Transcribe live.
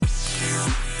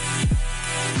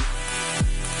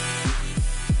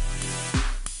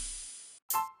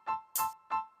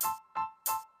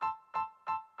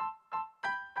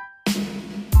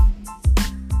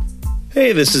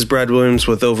Hey, this is Brad Williams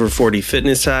with Over 40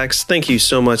 Fitness Hacks. Thank you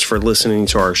so much for listening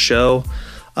to our show.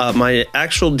 My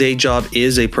actual day job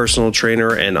is a personal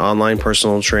trainer and online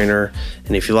personal trainer.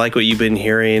 And if you like what you've been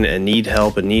hearing and need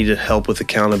help with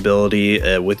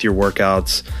accountability with your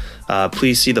workouts,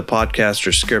 please see the podcast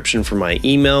description for my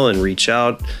email and reach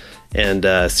out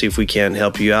and see if we can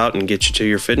help you out and get you to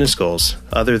your fitness goals.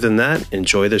 Other than that,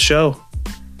 enjoy the show.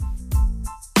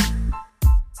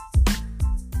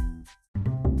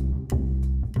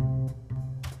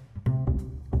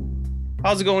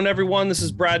 How's it going, everyone? This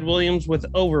is Brad Williams with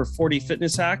Over 40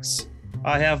 Fitness Hacks.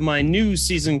 I have my new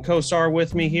season co-star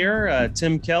with me here,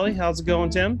 Tim Kelly. How's it going,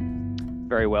 Tim?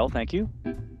 Very well, thank you.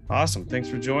 Awesome. Thanks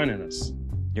for joining us.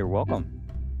 You're welcome.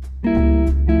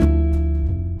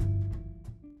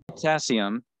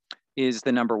 Potassium is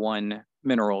the number one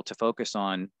mineral to focus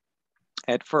on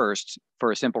at first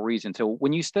for a simple reason. So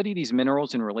when you study these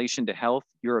minerals in relation to health,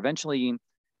 you're eventually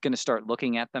going to start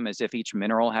looking at them as if each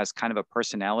mineral has kind of a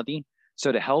personality.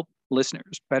 So to help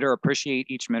listeners better appreciate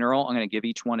each mineral, I'm going to give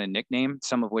each one a nickname,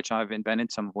 some of which I've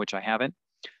invented, some of which I haven't.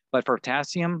 But for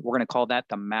potassium, we're going to call that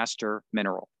the master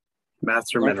mineral.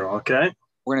 Mineral, okay.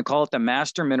 We're going to call it the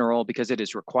master mineral because it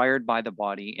is required by the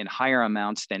body in higher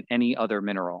amounts than any other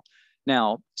mineral.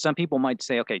 Now, some people might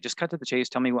say, okay, just cut to the chase.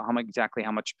 Tell me exactly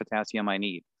how much potassium I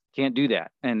need. Can't do that.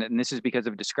 And this is because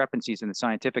of discrepancies in the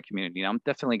scientific community. Now, I'm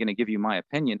definitely going to give you my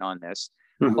opinion on this,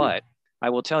 but I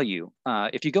will tell you,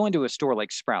 if you go into a store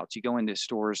like Sprouts, you go into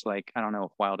stores like, I don't know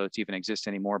if Wild Oats even exists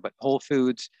anymore, but Whole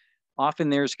Foods,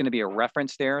 often there's going to be a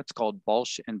reference there. It's called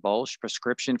Balch and Balch,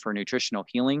 Prescription for Nutritional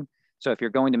Healing. So if you're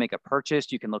going to make a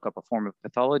purchase, you can look up a form of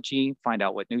pathology, find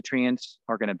out what nutrients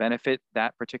are going to benefit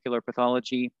that particular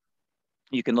pathology.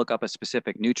 You can look up a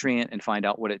specific nutrient and find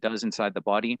out what it does inside the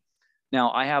body.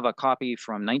 Now, I have a copy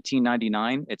from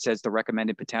 1999. It says the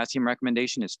recommended potassium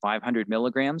recommendation is 500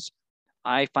 milligrams.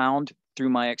 I found through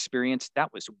my experience,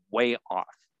 that was way off.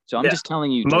 So I'm just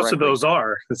telling you directly. Most of those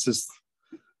are. This is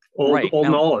old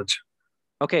knowledge.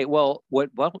 Okay, well, what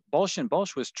Balch and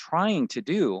Balch was trying to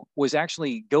do was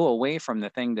actually go away from the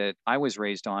thing that I was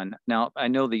raised on. Now, I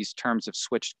know these terms have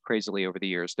switched crazily over the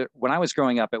years. When I was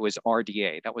growing up, it was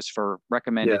RDA. That was for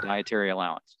recommended dietary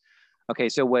allowance. Okay,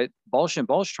 so what Balch and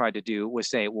Balch tried to do was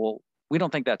say, well, we don't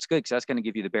think that's good because that's going to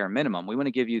give you the bare minimum. We want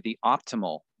to give you the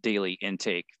optimal daily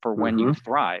intake for when you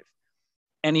thrive.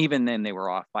 And even then they were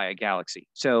off by a galaxy.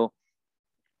 So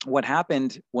what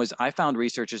happened was I found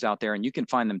researchers out there, and you can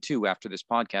find them too after this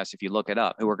podcast if you look it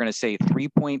up, who are going to say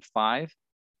 3.5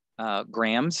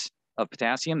 grams of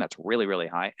potassium. That's really, really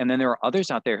high. And then there are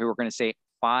others out there who are going to say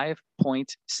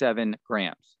 5.7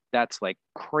 grams. That's like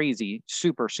crazy,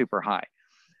 super, super high.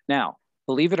 Now,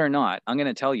 believe it or not, I'm going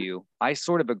to tell you, I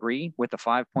sort of agree with the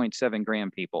 5.7 gram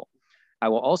people. I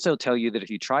will also tell you that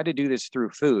if you try to do this through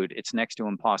food, it's next to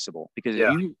impossible because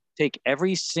if you take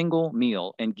every single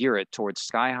meal and gear it towards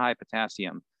sky high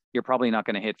potassium, you're probably not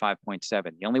going to hit 5.7.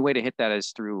 The only way to hit that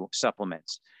is through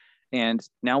supplements. And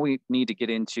now we need to get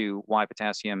into why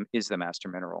potassium is the master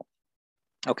mineral.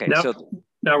 Okay.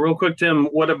 Now real quick, Tim,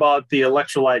 what about the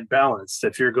electrolyte balance?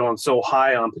 If you're going so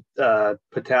high on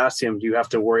potassium, do you have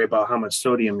to worry about how much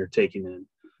sodium you're taking in?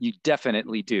 You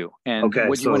definitely do. And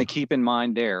what you want to keep in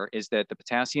mind there is that the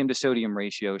potassium to sodium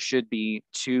ratio should be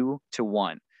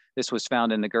 2-to-1. This was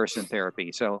found in the Gerson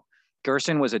therapy. So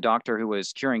Gerson was a doctor who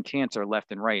was curing cancer left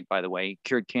and right, by the way. He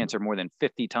cured cancer more than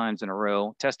 50 times in a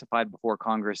row, testified before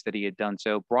Congress that he had done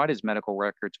so, brought his medical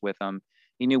records with him.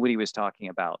 He knew what he was talking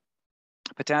about.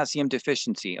 Potassium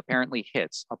deficiency apparently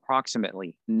hits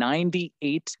approximately 98%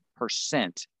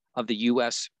 of the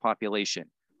US population.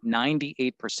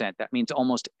 98%. That means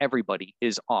almost everybody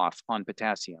is off on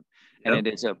potassium. And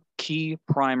it is a key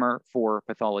primer for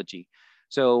pathology.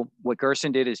 So what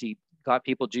Gerson did is he got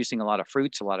people juicing a lot of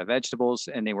fruits, a lot of vegetables,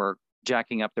 and they were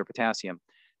jacking up their potassium.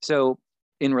 So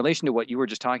in relation to what you were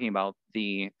just talking about,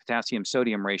 the potassium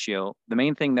sodium ratio, the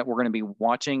main thing that we're going to be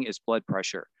watching is blood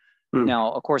pressure.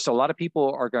 Now, of course, a lot of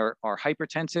people are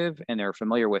hypertensive and they're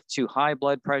familiar with too high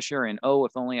blood pressure and, oh,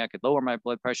 if only I could lower my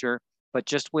blood pressure. But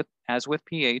just as with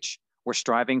pH, we're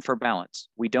striving for balance.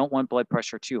 We don't want blood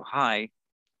pressure too high.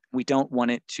 We don't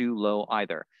want it too low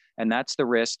either. And that's the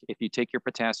risk. If you take your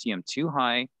potassium too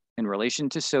high in relation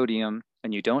to sodium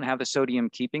and you don't have the sodium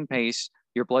keeping pace,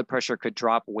 your blood pressure could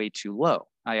drop way too low.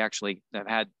 I actually have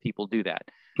had people do that.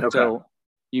 Okay. So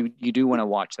you do want to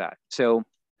watch that. So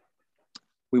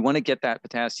we want to get that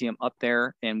potassium up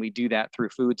there, and we do that through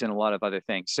foods and a lot of other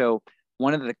things. So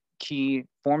one of the key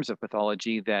forms of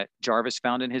pathology that Jarvis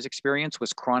found in his experience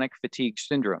was chronic fatigue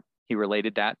syndrome. He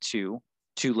related that to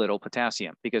too little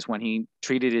potassium because when he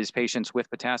treated his patients with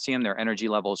potassium, their energy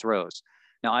levels rose.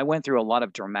 Now, I went through a lot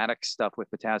of dramatic stuff with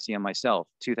potassium myself.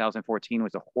 2014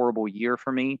 was a horrible year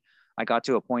for me. I got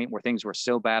to a point where things were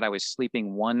so bad, I was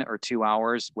sleeping 1 or 2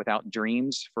 hours without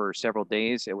dreams for several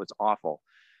days. It was awful.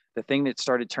 The thing that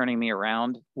started turning me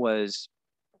around was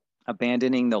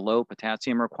abandoning the low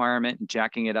potassium requirement and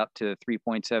jacking it up to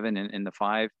 3.7 and the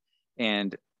 5.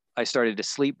 And I started to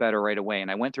sleep better right away. And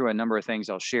I went through a number of things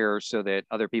I'll share so that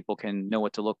other people can know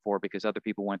what to look for, because other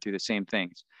people went through the same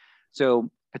things. So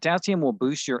potassium will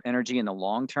boost your energy in the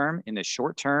long term. In the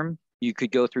short term, you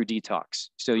could go through detox.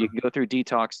 So you can go through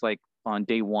detox like on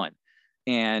day 1.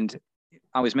 And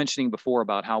I was mentioning before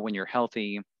about how when you're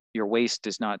healthy, your waste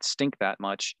does not stink that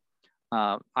much.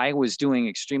 I was doing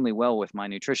extremely well with my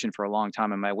nutrition for a long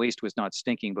time and my waste was not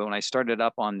stinking. But when I started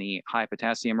up on the high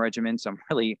potassium regimen, some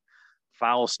really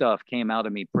foul stuff came out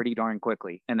of me pretty darn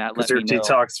quickly. And that let me know.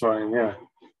 Detoxifying, yeah.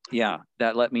 Yeah,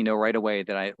 that let me know right away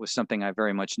that it was something I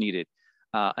very much needed.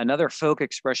 Another folk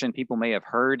expression people may have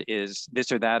heard is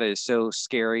this or that is so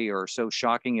scary or so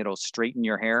shocking, it'll straighten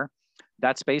your hair.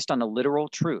 That's based on a literal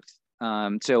truth.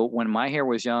 So when my hair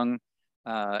was young,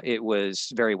 it was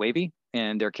very wavy.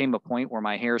 And there came a point where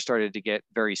my hair started to get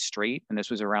very straight. And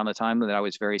this was around the time that I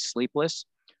was very sleepless.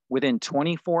 Within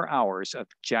 24 hours of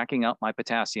jacking up my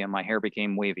potassium, my hair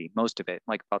became wavy. Most of it,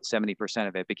 like about 70%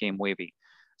 of it, became wavy.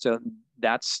 So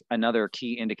that's another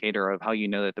key indicator of how you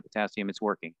know that the potassium is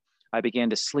working. I began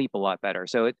to sleep a lot better.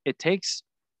 So it takes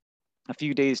a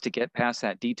few days to get past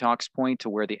that detox point to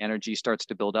where the energy starts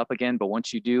to build up again. But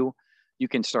once you do, you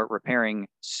can start repairing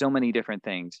so many different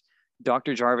things.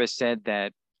 Dr. Jarvis said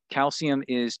that calcium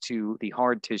is to the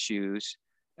hard tissues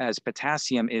as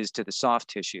potassium is to the soft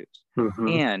tissues. Mm-hmm.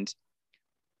 And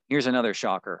here's another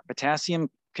shocker. Potassium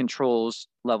controls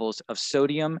levels of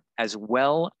sodium as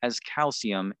well as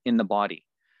calcium in the body.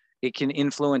 It can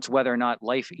influence whether or not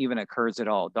life even occurs at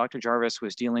all. Dr. Jarvis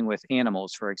was dealing with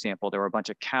animals, for example. There were a bunch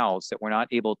of cows that were not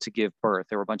able to give birth.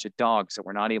 There were a bunch of dogs that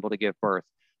were not able to give birth.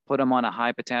 Put them on a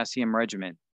high potassium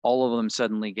regimen. All of them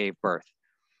suddenly gave birth.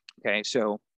 Okay,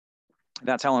 so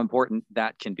that's how important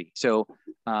that can be. So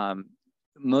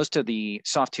most of the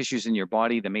soft tissues in your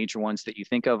body, the major ones that you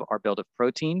think of, are built of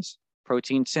proteins.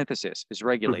 Protein synthesis is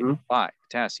regulated by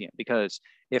potassium, because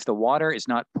if the water is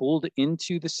not pulled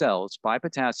into the cells by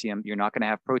potassium, you're not going to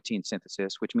have protein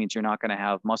synthesis, which means you're not going to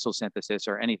have muscle synthesis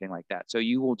or anything like that. So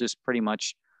you will just pretty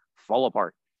much fall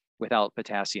apart without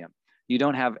potassium. You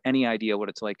don't have any idea what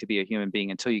it's like to be a human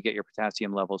being until you get your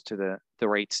potassium levels to the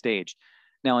right stage.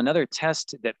 Now, another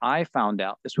test that I found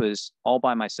out, this was all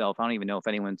by myself. I don't even know if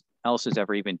anyone else has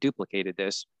ever even duplicated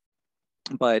this,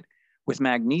 but with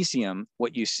magnesium,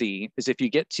 what you see is if you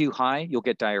get too high, you'll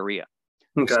get diarrhea.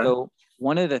 Okay. So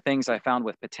one of the things I found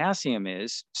with potassium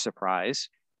is, surprise,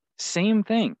 same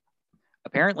thing.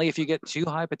 Apparently, if you get too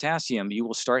high potassium, you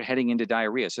will start heading into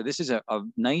diarrhea. So this is a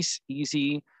nice,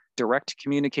 easy, direct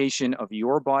communication of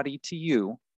your body to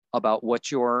you about what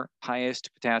your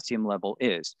highest potassium level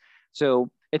is.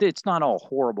 So it's not all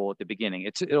horrible at the beginning.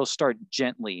 It'll start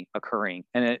gently occurring.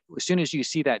 And as soon as you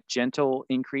see that gentle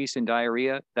increase in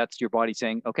diarrhea, that's your body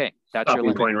saying, okay, that's your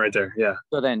limit. Point right there, yeah.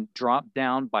 So then drop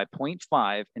down by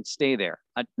 0.5 and stay there.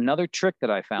 Another trick that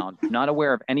I found, not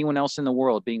aware of anyone else in the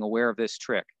world being aware of this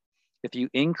trick. If you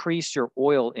increase your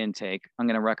oil intake, I'm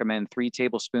going to recommend 3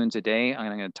 tablespoons a day.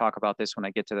 I'm going to talk about this when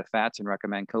I get to the fats and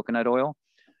recommend coconut oil.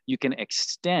 You can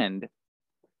extend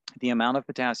the amount of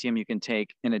potassium you can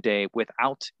take in a day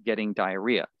without getting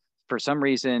diarrhea. For some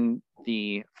reason,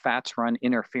 the fats run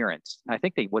interference. I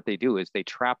think what they do is they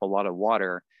trap a lot of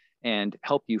water and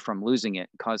help you from losing it,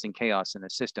 causing chaos in the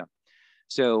system.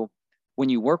 So when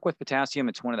you work with potassium,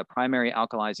 it's one of the primary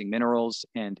alkalizing minerals,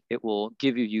 and it will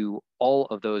give you all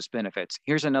of those benefits.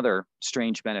 Here's another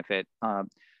strange benefit. I'm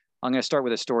going to start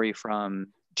with a story from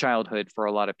childhood for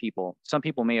a lot of people. Some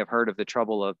people may have heard of the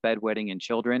trouble of bedwetting in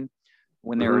children.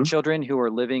 When there are children who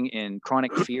are living in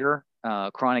chronic fear,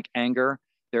 chronic anger,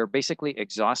 they're basically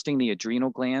exhausting the adrenal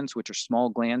glands, which are small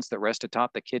glands that rest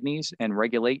atop the kidneys and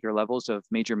regulate your levels of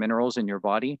major minerals in your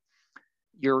body.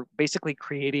 You're basically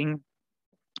creating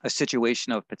a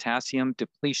situation of potassium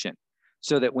depletion,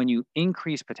 so that when you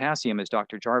increase potassium, as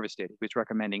Dr. Jarvis did, he was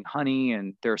recommending honey,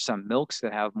 and there are some milks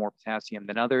that have more potassium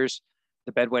than others,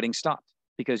 the bedwetting stopped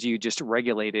because you just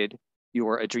regulated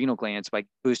your adrenal glands by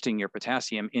boosting your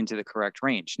potassium into the correct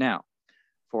range. Now,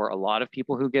 for a lot of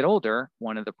people who get older,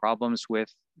 one of the problems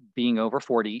with being over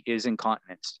 40 is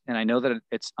incontinence. And I know that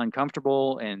it's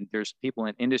uncomfortable, and there's people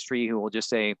in industry who will just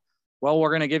say, well,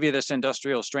 we're going to give you this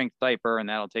industrial strength diaper and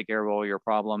that'll take care of all your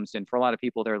problems. And for a lot of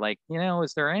people, they're like,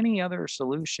 is there any other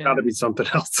solution? Got to be something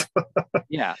else.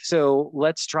 Yeah. So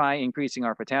let's try increasing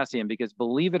our potassium, because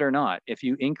believe it or not, if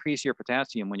you increase your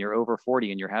potassium when you're over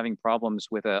 40 and you're having problems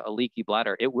with a leaky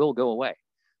bladder, it will go away.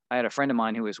 I had a friend of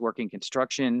mine who was working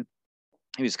construction.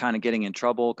 He was kind of getting in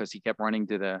trouble because he kept running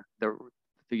to the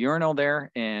urinal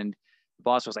there, and the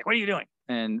boss was like, "What are you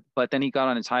doing?" But then he got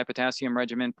on his high potassium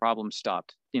regimen, problem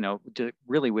stopped,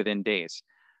 really within days.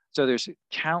 So there's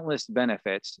countless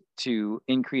benefits to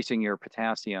increasing your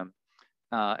potassium.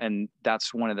 And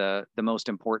that's one of the most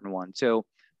important ones. So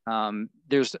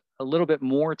there's a little bit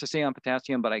more to say on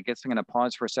potassium, but I guess I'm going to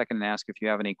pause for a second and ask if you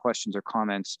have any questions or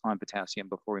comments on potassium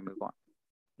before we move on.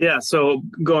 Yeah. So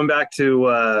going back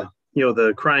to,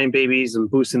 the crying babies and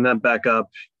boosting them back up,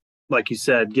 like you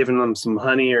said, giving them some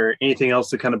honey or anything else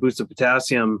to kind of boost the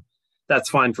potassium, that's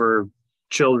fine for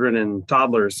children and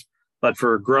toddlers. But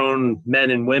for grown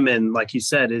men and women, like you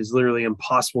said, is literally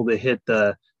impossible to hit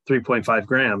the 3.5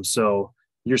 grams. So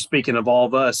you're speaking of all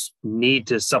of us need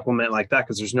to supplement like that,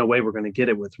 because there's no way we're going to get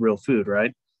it with real food,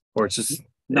 right? Or it's just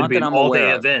not that I'm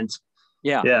all-day event.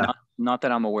 Yeah. Not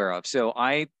that I'm aware of. So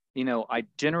I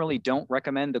generally don't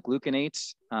recommend the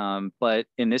gluconates, but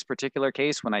in this particular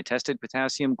case, when I tested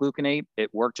potassium gluconate, it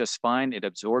worked just fine. It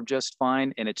absorbed just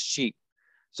fine, and it's cheap.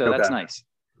 So that's nice.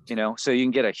 So you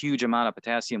can get a huge amount of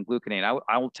potassium gluconate.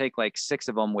 I will take like 6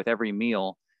 of them with every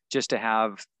meal, just to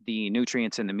have the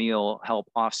nutrients in the meal help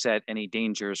offset any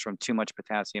dangers from too much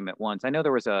potassium at once. I know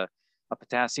there was a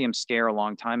potassium scare a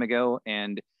long time ago,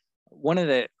 and one of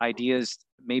the ideas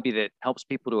maybe that helps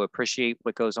people to appreciate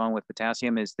what goes on with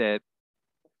potassium is that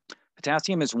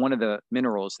potassium is one of the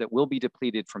minerals that will be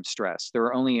depleted from stress. There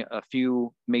are only a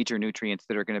few major nutrients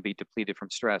that are going to be depleted from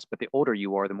stress, but the older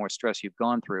you are, the more stress you've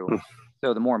gone through.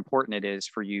 So the more important it is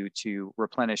for you to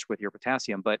replenish with your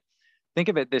potassium. But think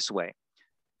of it this way.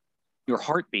 Your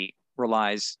heartbeat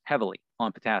relies heavily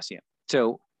on potassium.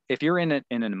 So if you're in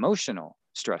an emotional,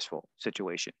 stressful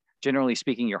situation, generally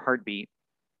speaking, your heartbeat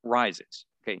rises.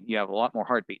 Okay, you have a lot more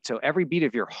heartbeat. So every beat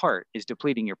of your heart is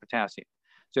depleting your potassium.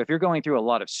 So if you're going through a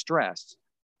lot of stress,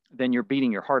 then you're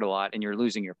beating your heart a lot and you're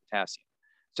losing your potassium.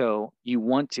 So you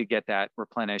want to get that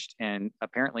replenished. And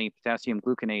apparently potassium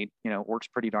gluconate, works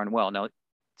pretty darn well. Now,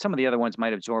 some of the other ones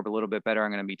might absorb a little bit better. I'm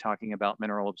going to be talking about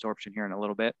mineral absorption here in a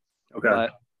little bit. Okay.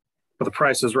 But the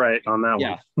price is right on that one.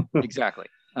 Yeah, exactly.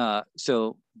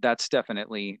 So that's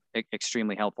definitely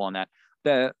extremely helpful on that.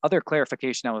 The other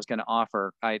clarification I was going to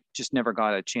offer, I just never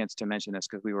got a chance to mention this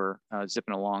because we were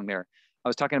zipping along there. I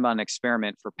was talking about an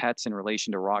experiment for pets in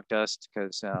relation to rock dust,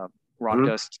 because rock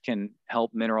dust can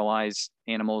help mineralize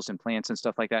animals and plants and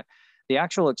stuff like that. The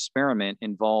actual experiment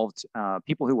involved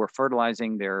people who were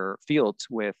fertilizing their fields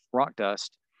with rock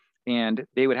dust, and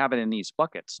they would have it in these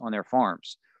buckets on their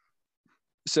farms.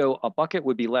 So a bucket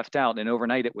would be left out, and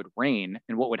overnight it would rain.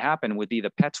 And what would happen would be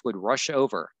the pets would rush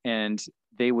over and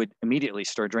they would immediately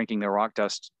start drinking their rock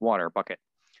dust water bucket.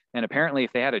 And apparently,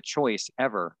 if they had a choice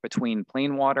ever between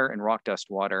plain water and rock dust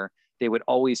water, they would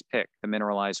always pick the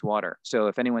mineralized water. So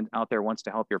if anyone out there wants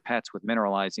to help your pets with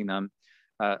mineralizing them,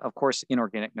 of course,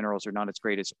 inorganic minerals are not as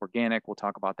great as organic. We'll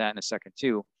talk about that in a second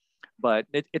too. But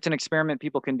it's an experiment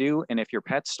people can do. And if your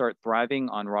pets start thriving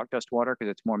on rock dust water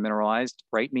because it's more mineralized,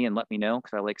 write me and let me know,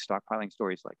 because I like stockpiling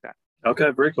stories like that.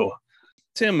 Okay, very cool.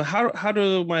 Tim, how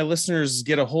do my listeners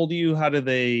get a hold of you? How do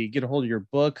they get a hold of your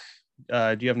book?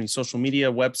 Do you have any social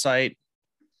media, website?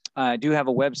 I do have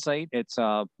a website. It's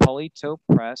Polytope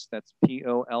Press. That's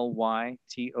Polytope.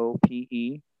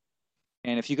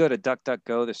 And if you go to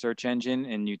DuckDuckGo, the search engine,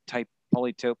 and you type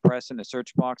Polytope Press in the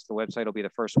search box, the website will be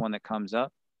the first one that comes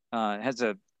up. It has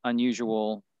an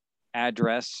unusual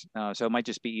address, so it might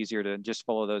just be easier to just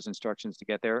follow those instructions to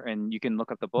get there. And you can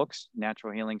look up the books,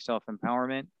 Natural Healing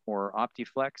Self-Empowerment or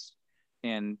OptiFlex,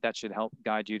 and that should help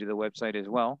guide you to the website as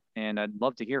well. And I'd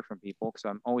love to hear from people, because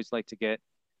I'm always like to get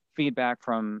feedback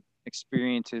from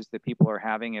experiences that people are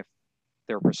having if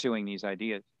they're pursuing these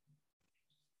ideas.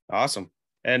 Awesome.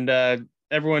 And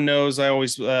everyone knows I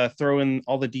always throw in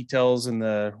all the details in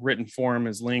the written form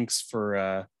as links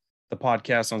for the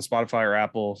podcast on Spotify or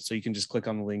Apple. So you can just click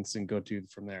on the links and go to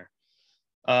from there.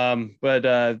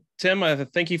 But Tim, I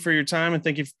thank you for your time and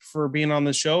thank you for being on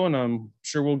the show. And I'm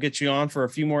sure we'll get you on for a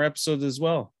few more episodes as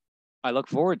well. I look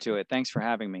forward to it. Thanks for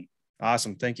having me.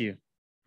 Awesome. Thank you.